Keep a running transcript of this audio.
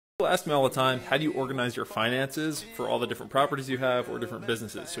People ask me all the time, how do you organize your finances for all the different properties you have or different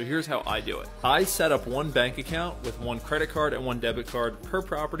businesses? So here's how I do it. I set up one bank account with one credit card and one debit card per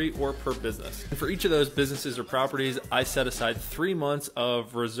property or per business. And for each of those businesses or properties, I set aside 3 months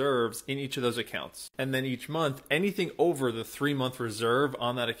of reserves in each of those accounts. And then each month, anything over the 3-month reserve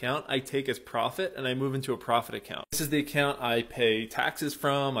on that account, I take as profit and I move into a profit account. This is the account I pay taxes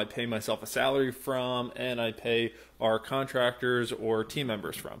from, I pay myself a salary from, and I pay our contractors or team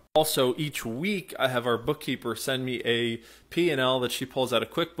members from. Also, each week I have our bookkeeper send me a P&L that she pulls out of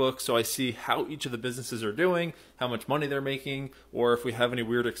QuickBooks, so I see how each of the businesses are doing, how much money they're making, or if we have any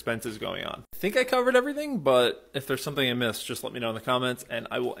weird expenses going on. I think I covered everything, but if there's something I missed, just let me know in the comments and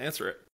I will answer it.